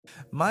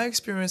My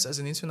experience as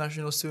an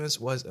international student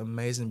was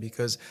amazing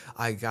because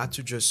I got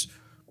to just,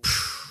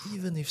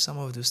 even if some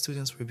of the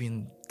students were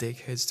being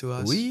dickheads to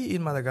us, we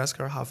in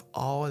Madagascar have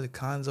all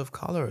kinds of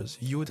colors.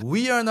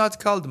 We are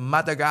not called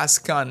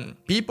Madagascan.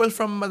 People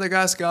from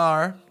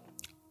Madagascar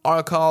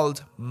are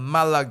called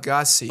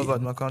Malagasy.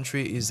 About my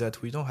country is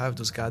that we don't have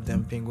those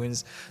goddamn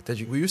penguins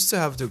we used to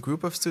have the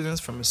group of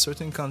students from a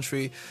certain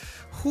country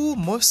who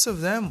most of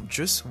them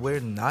just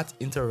were not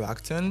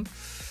interacting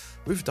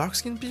with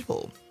dark-skinned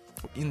people.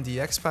 In the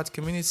expat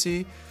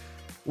community,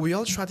 we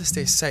all try to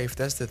stay safe.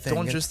 That's the thing.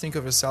 Don't just think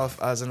of yourself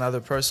as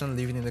another person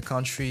living in the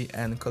country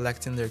and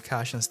collecting their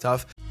cash and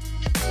stuff.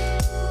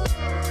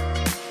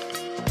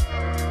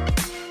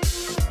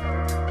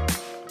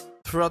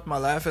 Throughout my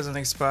life as an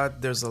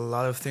expat, there's a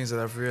lot of things that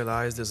I've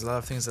realized. There's a lot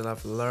of things that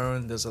I've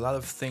learned. There's a lot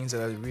of things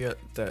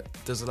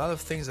there's a lot of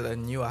things that I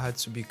knew I had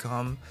to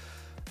become.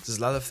 There's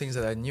a lot of things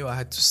that I knew I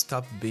had to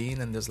stop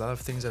being, and there's a lot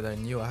of things that I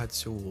knew I had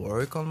to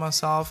work on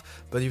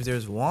myself. But if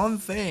there's one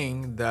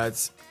thing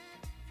that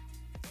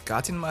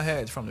got in my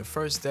head from the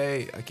first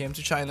day I came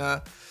to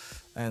China,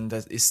 and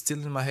that is still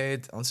in my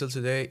head until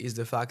today, is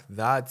the fact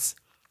that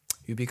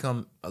you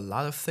become a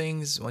lot of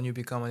things when you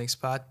become an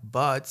expat,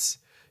 but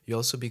you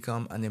also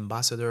become an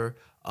ambassador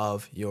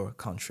of your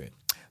country.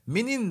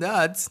 Meaning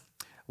that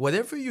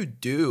whatever you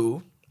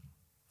do,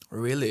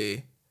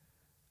 really,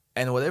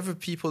 and whatever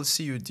people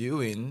see you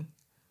doing,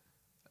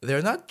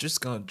 they're not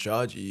just gonna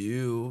judge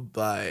you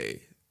by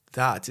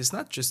that. It's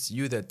not just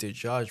you that they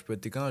judge,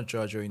 but they're gonna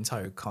judge your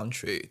entire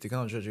country. They're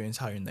gonna judge your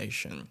entire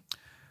nation.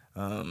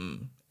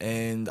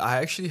 And I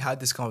actually had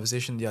this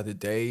conversation the other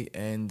day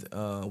and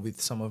with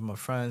some of my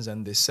friends,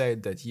 and they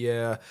said that,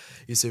 yeah,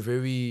 it's a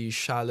very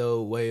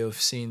shallow way of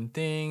seeing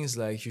things.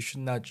 Like, you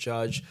should not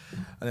judge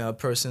a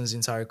person's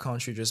entire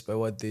country just by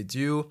what they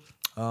do.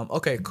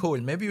 Okay,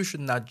 cool. Maybe you should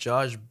not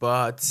judge,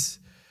 but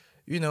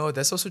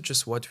that's also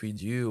just what we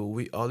do.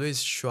 We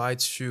always try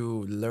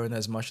to learn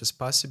as much as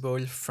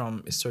possible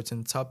from a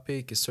certain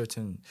topic, a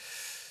certain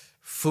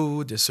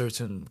food, a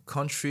certain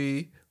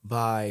country,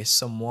 by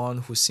someone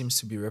who seems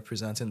to be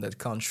representing that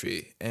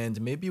country. And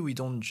maybe we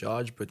don't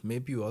judge, but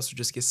maybe we also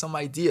just get some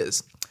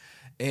ideas.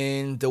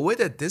 And the way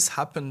that this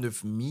happened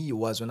with me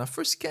was when I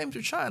first came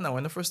to China,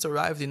 when I first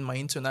arrived in my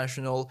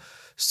international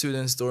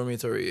students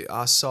dormitory,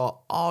 I saw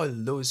all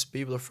those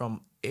people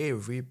from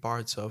every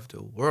part of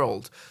the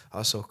world.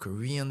 I saw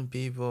Korean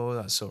people,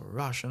 I saw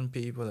Russian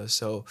people, I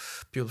saw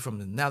people from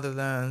the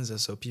Netherlands, I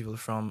saw people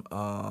from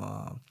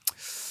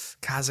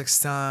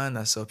Kazakhstan,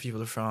 I saw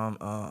people from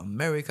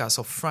America, I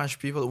saw French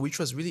people, which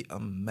was really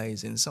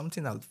amazing.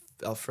 Something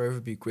I'll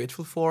forever be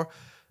grateful for,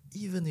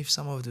 even if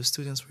some of the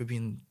students were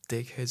being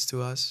dickheads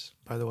to us,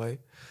 by the way.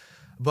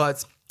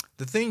 But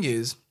the thing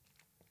is,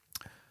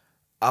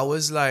 I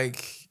was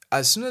like,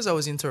 as soon as I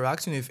was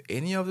interacting with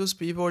any of those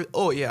people,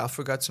 oh yeah, I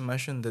forgot to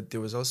mention that there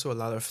was also a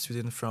lot of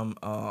students from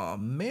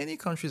many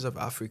countries of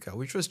Africa,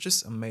 which was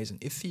just amazing.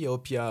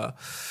 Ethiopia,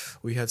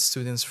 we had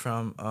students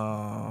from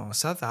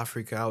South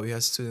Africa, we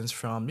had students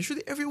from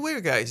literally everywhere,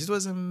 guys. It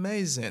was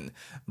amazing.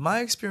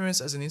 My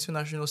experience as an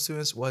international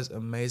student was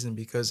amazing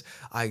because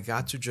I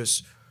got to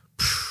just,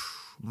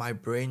 my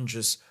brain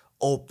just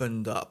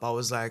opened up. I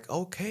was like,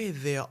 okay,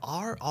 there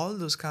are all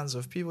those kinds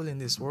of people in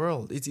this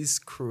world. It is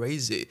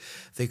crazy.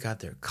 They got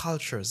their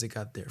cultures, they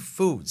got their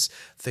foods,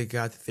 they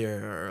got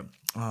their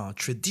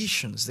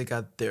traditions, they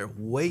got their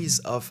ways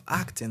of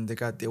acting, they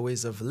got their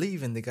ways of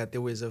living, they got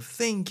their ways of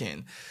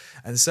thinking.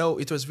 And so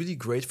it was really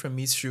great for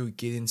me to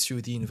get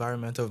into the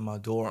environment of my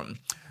dorm.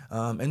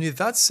 And with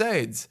that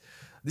said,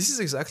 this is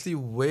exactly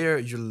where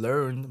you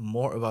learn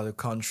more about a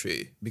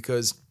country,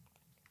 because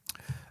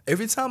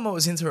every time I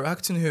was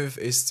interacting with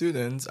a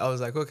student, I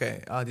was like,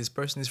 okay, this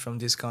person is from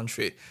this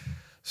country.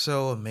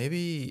 So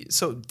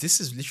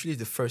this is literally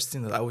the first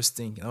thing that I was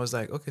thinking. I was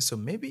like, okay, so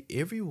maybe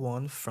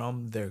everyone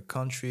from their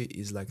country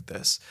is like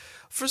this.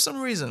 For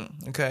some reason,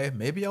 okay,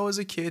 maybe I was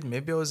a kid,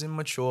 maybe I was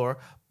immature,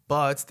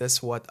 but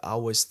that's what I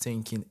was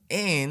thinking.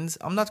 And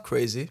I'm not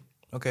crazy,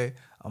 okay?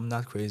 I'm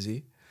not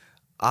crazy.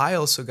 I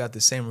also got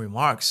the same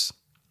remarks.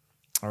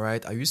 All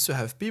right. I used to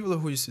have people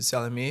who used to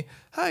tell me,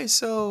 hi,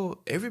 so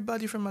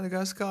everybody from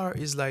Madagascar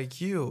is like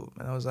you.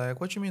 And I was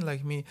like, what you mean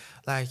like me?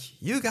 Like,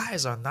 you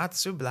guys are not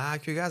too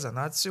black. You guys are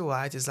not too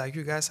white. It's like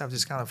you guys have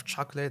this kind of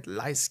chocolate,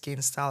 light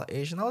skin style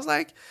Asian. I was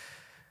like,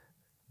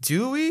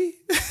 do we?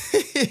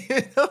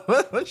 You know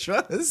what I'm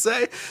trying to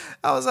say?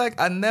 I was like,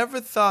 I never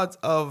thought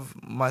of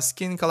my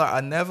skin color.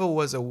 I never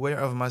was aware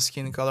of my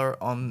skin color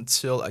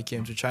until I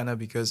came to China,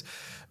 because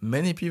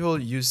many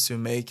people used to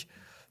make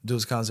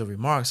those kinds of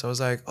remarks. I was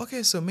like,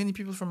 okay, so many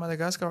people from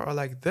Madagascar are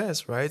like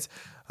this, right?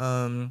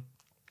 And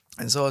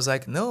so I was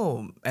like,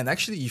 no. And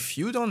actually, if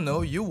you don't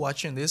know, you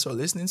watching this or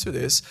listening to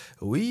this,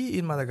 we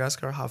in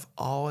Madagascar have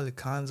all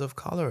kinds of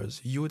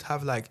colors. You would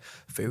have like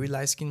very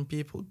light-skinned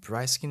people,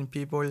 bright-skinned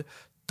people,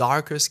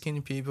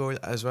 darker-skinned people,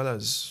 as well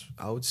as,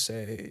 I would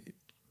say,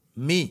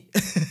 me.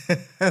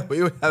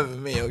 We would have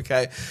me,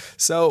 okay?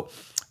 So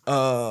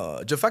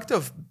the fact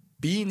of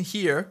being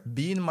here,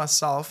 being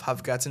myself,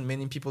 have gotten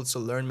many people to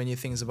learn many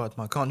things about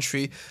my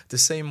country, the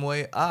same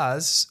way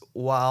as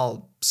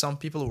while some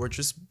people were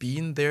just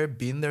being there,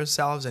 being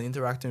themselves and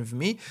interacting with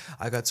me,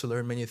 I got to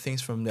learn many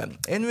things from them.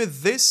 And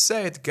with this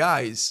said,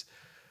 guys,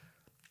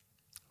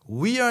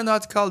 we are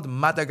not called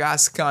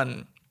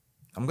Madagascar.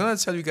 I'm gonna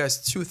tell you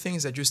guys two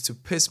things that used to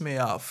piss me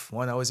off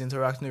when I was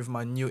interacting with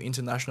my new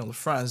international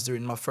friends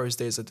during my first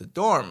days at the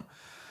dorm.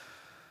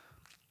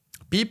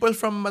 People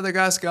from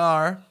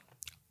Madagascar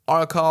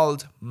are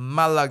called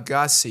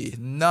Malagasy,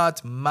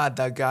 not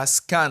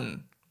Madagascar.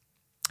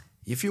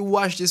 If you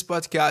watch this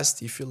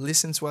podcast, if you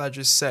listen to what I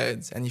just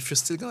said, and if you're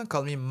still gonna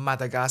call me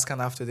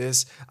Madagascar after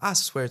this, I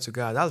swear to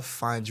God, I'll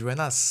find you and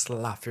I'll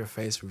slap your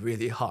face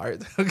really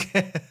hard.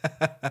 Okay.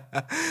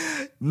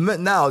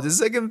 Now, the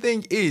second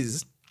thing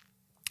is,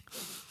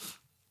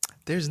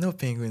 there's no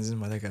penguins in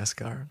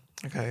Madagascar.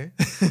 Okay.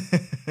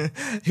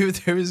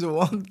 If there is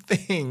one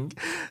thing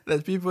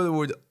that people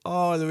would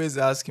always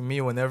ask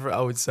me whenever I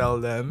would tell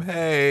them,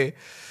 hey,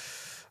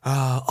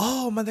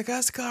 oh,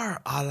 Madagascar,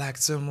 I like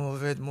to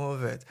move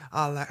it.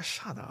 I like,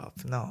 shut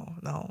up. No.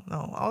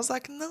 I was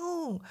like,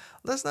 no,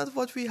 that's not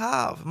what we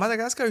have.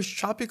 Madagascar is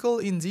tropical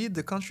indeed.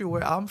 The country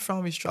where I'm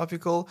from is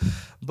tropical,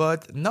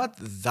 but not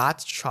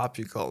that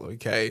tropical,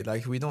 okay?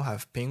 Like, we don't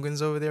have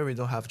penguins over there. We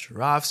don't have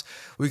giraffes.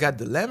 We got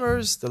the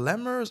lemurs. The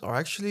lemurs are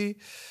actually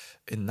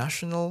a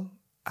national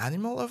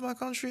animal of my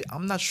country.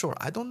 I'm not sure.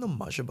 I don't know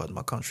much about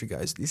my country,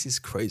 guys. This is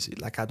crazy.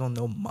 Like, I don't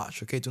know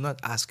much, okay? Do not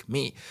ask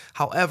me.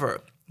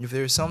 However, if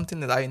there is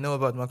something that I know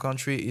about my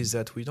country, is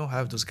that we don't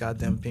have those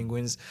goddamn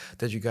penguins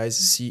that you guys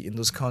see in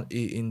those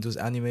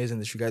animes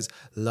and that you guys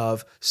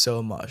love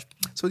so much.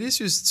 So this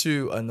used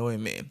to annoy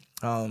me.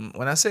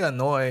 When I say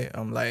annoy,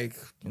 I'm like,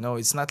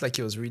 it's not like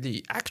it was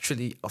really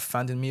actually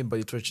offending me, but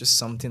it was just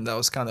something that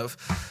was kind of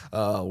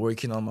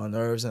working on my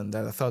nerves and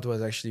that I thought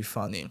was actually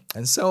funny.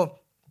 And so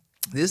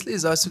this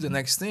leads us to the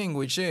next thing,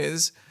 which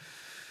is,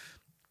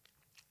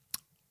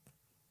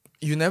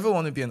 you never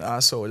want to be an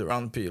asshole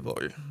around people,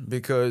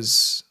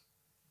 because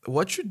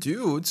what you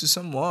do to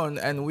someone,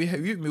 and we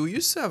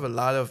used to have a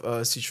lot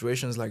of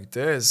situations like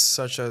this,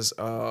 such as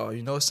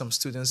some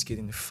students get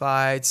in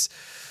fights.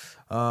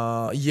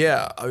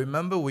 I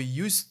remember we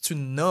used to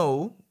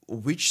know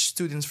which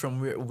students from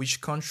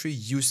which country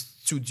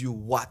used to do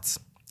what.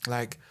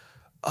 Like,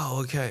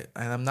 oh, okay,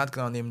 and I'm not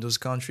gonna name those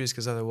countries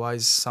because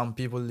otherwise some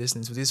people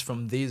listening to this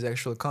from these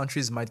actual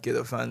countries might get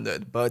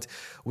offended. But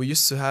we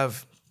used to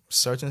have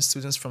certain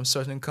students from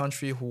certain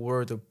country who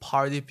were the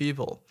party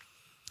people.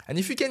 And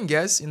if you can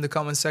guess in the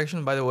comment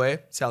section, by the way,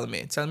 tell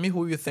me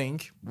who you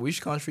think,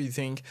 which country you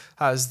think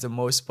has the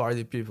most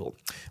party people.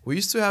 We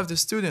used to have the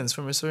students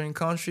from a certain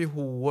country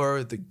who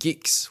were the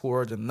geeks, who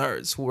were the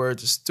nerds, who were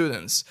the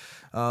students.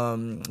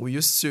 We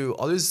used to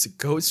always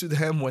go to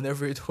them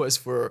whenever it was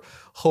for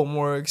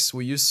homeworks.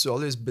 We used to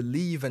always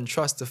believe and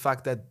trust the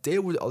fact that they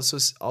would also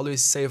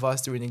always save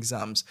us during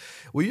exams.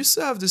 We used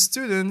to have the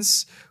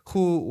students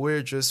who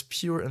were just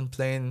pure and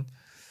plain,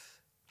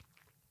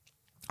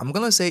 I'm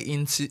gonna say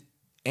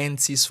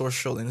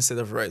antisocial instead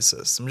of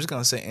racist. I'm just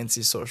gonna say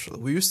antisocial.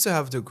 We used to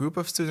have the group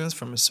of students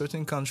from a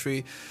certain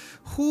country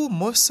who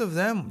most of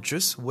them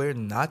just were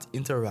not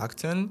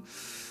interacting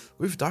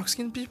with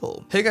dark-skinned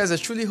people. Hey guys, I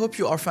truly hope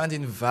you are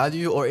finding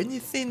value or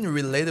anything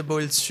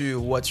relatable to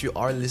what you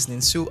are listening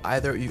to.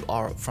 Either you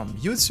are from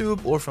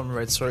YouTube or from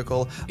Red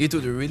Circle. It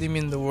would really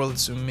mean the world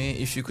to me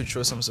if you could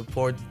show some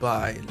support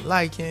by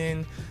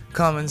liking,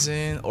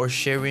 commenting, or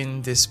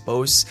sharing this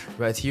post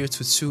right here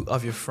to two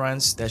of your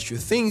friends that you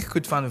think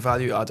could find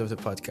value out of the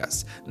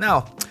podcast.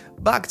 Now,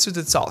 back to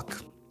the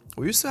talk.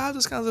 We used to have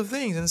those kinds of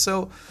things, and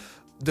so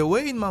the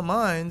way in my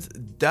mind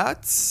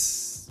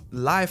that's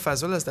life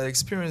as well as that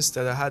experience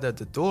that I had at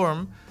the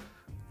dorm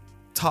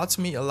taught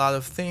me a lot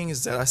of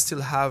things that I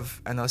still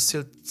have and I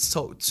still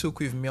took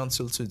with me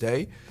until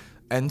today.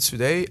 And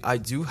today I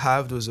do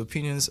have those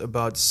opinions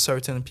about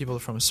certain people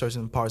from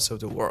certain parts of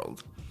the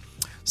world.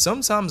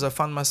 Sometimes I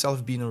find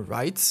myself being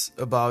right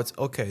about,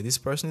 okay, this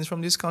person is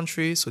from this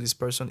country, so this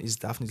person is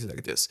definitely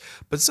like this.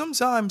 But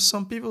sometimes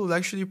some people will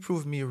actually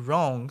prove me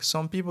wrong.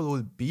 Some people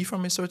will be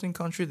from a certain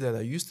country that I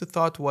used to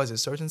thought was a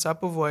certain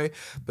type of way,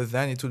 but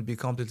then it will be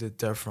completely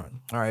different.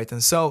 All right.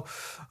 And so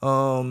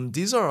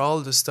these are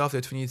all the stuff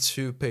that we need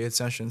to pay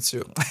attention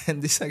to.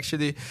 And this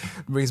actually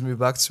brings me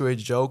back to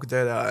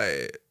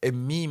a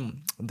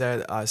meme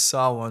that I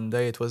saw one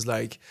day. It was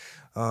like,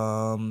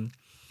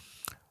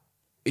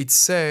 it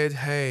said,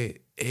 hey,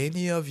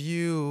 any of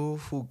you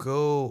who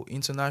go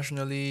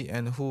internationally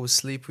and who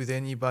sleep with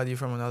anybody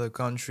from another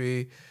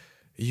country,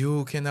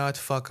 you cannot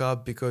fuck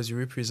up because you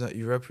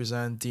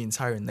represent the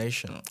entire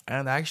nation.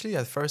 And actually,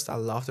 at first I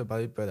laughed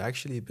about it, but I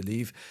actually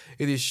believe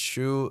it is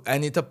true.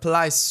 And it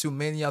applies to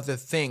many other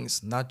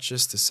things, not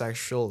just the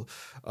sexual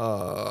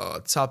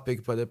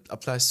topic, but it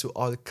applies to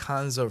all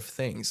kinds of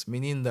things.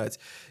 Meaning that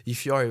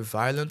if you are a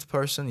violent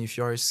person, if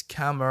you are a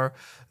scammer,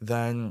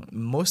 then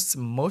most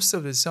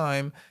of the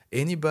time,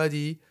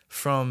 anybody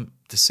from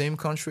the same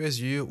country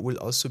as you will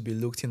also be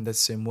looked in that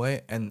same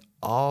way, and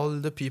all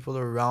the people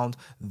around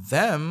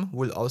them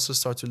will also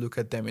start to look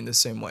at them in the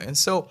same way. And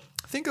so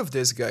think of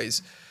this,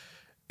 guys.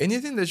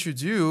 Anything that you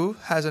do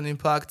has an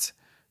impact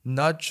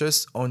not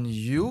just on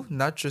you,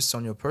 not just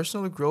on your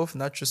personal growth,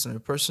 not just on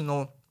your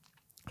personal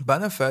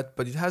benefit,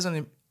 but it has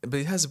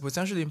a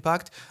potential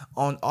impact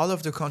on all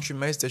of the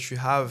countrymates that you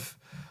have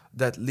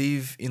that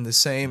live in the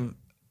same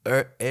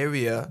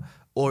area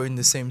or in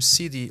the same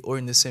city or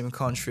in the same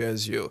country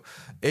as you.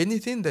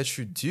 Anything that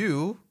you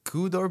do,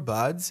 good or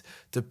bad,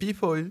 the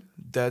people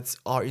that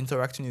are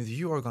interacting with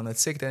you are gonna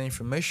take that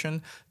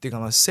information, they're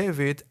gonna save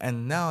it,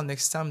 and now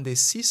next time they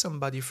see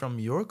somebody from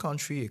your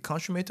country, a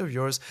countrymate of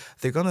yours,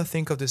 they're gonna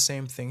think of the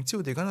same thing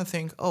too. They're gonna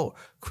think, oh,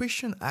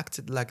 Christian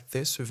acted like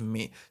this with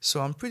me,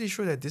 so I'm pretty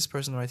sure that this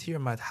person right here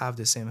might have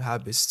the same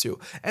habits too.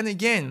 And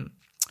again,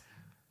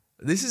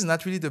 this is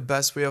not really the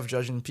best way of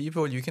judging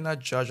people. You cannot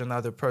judge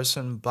another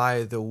person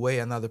by the way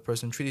another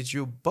person treated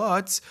you.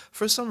 But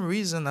for some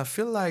reason, I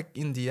feel like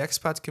in the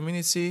expat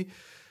community,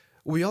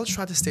 we all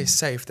try to stay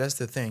safe. That's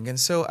the thing. And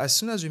so as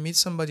soon as we meet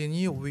somebody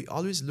new, we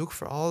always look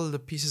for all the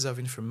pieces of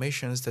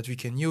information that we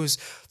can use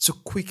to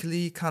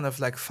quickly kind of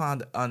like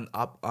find an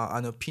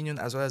opinion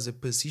as well as a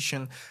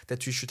position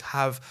that we should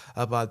have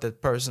about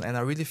that person. And I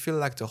really feel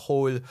like the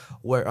whole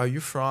where are you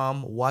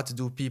from? What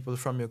do people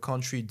from your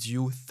country do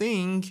you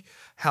think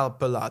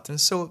help a lot? And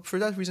so for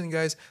that reason,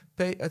 guys,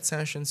 pay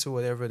attention to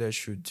whatever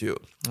that you do.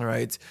 All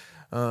right.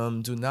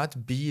 Do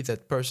not be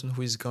that person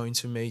who is going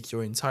to make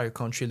your entire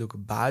country look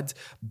bad.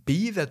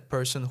 Be that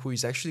person who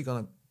is actually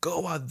going to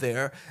go out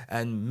there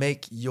and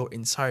make your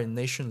entire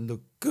nation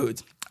look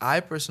good. I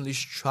personally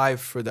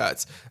strive for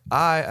that.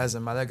 I, as a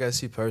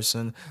Malagasy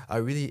person, I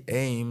really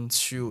aim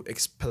to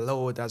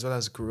explode as well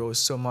as grow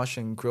so much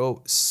and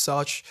grow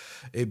such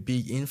a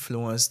big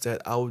influence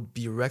that I would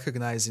be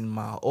recognized in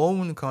my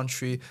own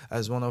country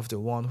as one of the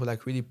one who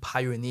like really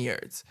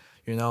pioneered,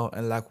 you know,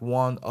 and like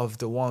one of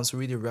the ones who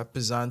really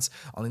represents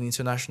on an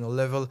international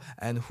level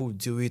and who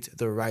do it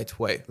the right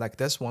way. Like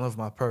that's one of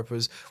my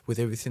purpose with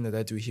everything that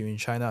I do here in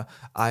China.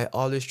 I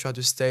always try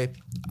to stay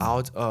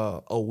out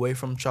away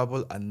from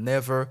trouble. I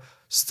never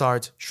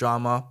start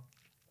drama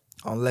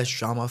unless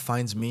drama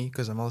finds me,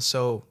 because I'm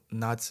also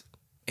not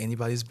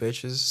anybody's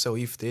bitches. So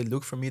if they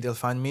look for me, they'll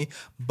find me.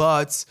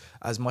 But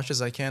as much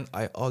as I can,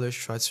 I always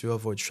try to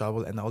avoid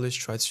trouble, and I always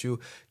try to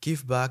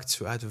give back,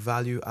 to add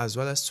value, as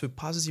well as to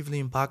positively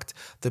impact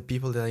the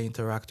people that I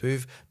interact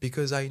with,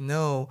 because I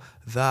know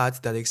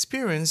that that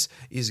experience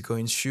is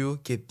going to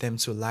get them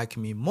to like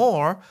me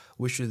more,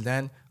 which will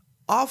then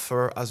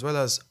offer as well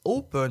as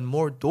open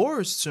more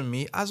doors to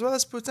me, as well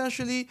as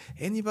potentially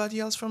anybody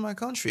else from my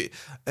country.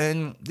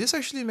 And this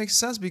actually makes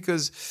sense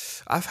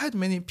because I've had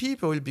many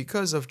people,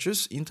 because of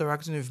just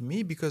interacting with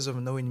me, because of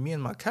knowing me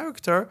and my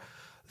character,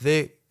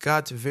 they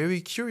got very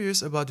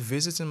curious about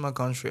visiting my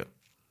country.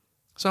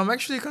 So I'm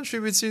actually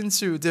contributing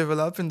to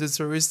developing the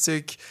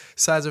touristic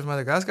sides of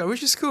Madagascar,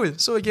 which is cool.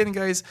 So again,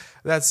 guys,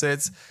 that's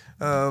it.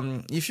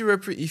 If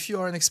you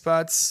are an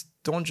expat,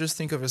 don't just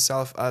think of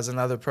yourself as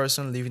another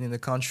person living in the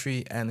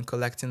country and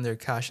collecting their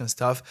cash and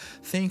stuff.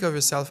 Think of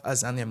yourself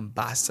as an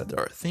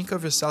ambassador. Think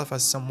of yourself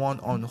as someone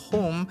on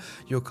whom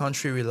your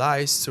country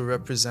relies to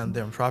represent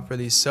them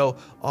properly. So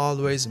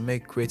always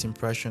make great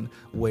impression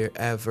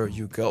wherever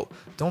you go.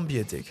 Don't be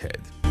a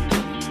dickhead.